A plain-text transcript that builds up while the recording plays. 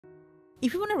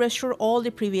If you want to restore all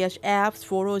the previous apps,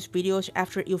 photos, videos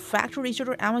after you factory reset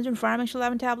your Amazon Fire MX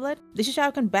 11 tablet, this is how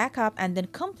you can back up and then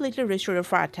completely restore your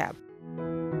Fire tab.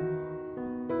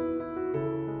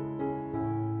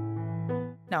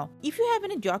 Now, if you have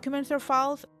any documents or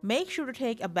files, make sure to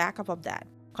take a backup of that,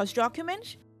 because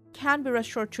documents can be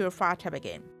restored to your Fire tab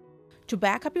again. To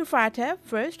back up your Fire tab,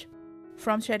 first,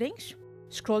 from Settings,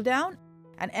 scroll down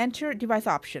and enter Device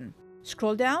option.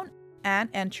 Scroll down and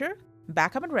enter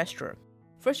Backup and Restore.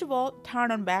 First of all, turn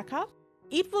on Backup.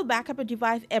 It will back up a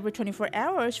device every 24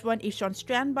 hours when it's on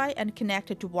standby and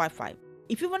connected to Wi-Fi.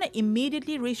 If you want to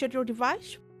immediately reset your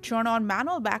device, turn on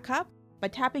Manual Backup by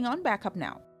tapping on Backup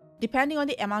Now. Depending on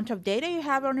the amount of data you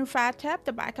have on your Fire tab,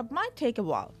 the backup might take a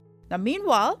while. Now,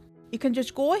 meanwhile, you can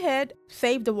just go ahead,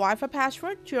 save the Wi-Fi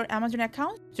password to your Amazon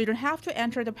account so you don't have to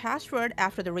enter the password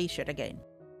after the reset again.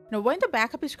 Now, when the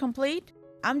backup is complete,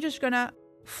 I'm just gonna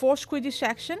force quit this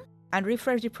section and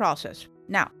refresh the process.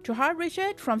 Now, to hard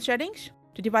reset, from Settings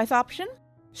to Device option,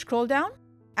 scroll down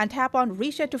and tap on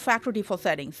Reset to Factory Default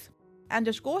Settings and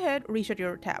just go ahead, reset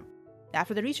your tab.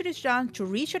 After the reset is done, to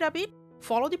reset a bit,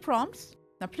 follow the prompts.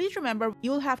 Now, please remember,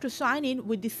 you'll have to sign in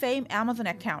with the same Amazon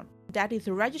account that is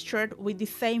registered with the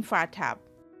same Fire tab.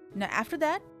 Now, after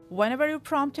that, whenever you're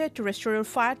prompted to restore your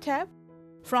Fire tab,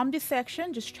 from this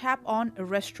section, just tap on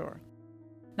Restore.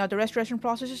 Now, the restoration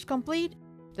process is complete.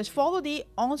 Just follow the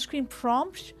on-screen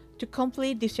prompts to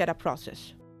complete the setup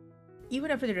process. Even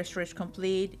after the restoration is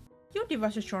complete, your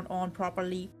device is turned on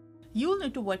properly, you'll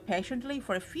need to wait patiently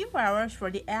for a few hours for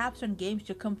the apps and games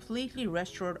to completely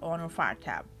restore on your Fire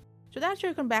tab. So that's how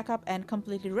you can back up and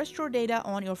completely restore data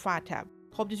on your Fire tab.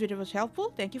 Hope this video was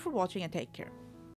helpful. Thank you for watching and take care.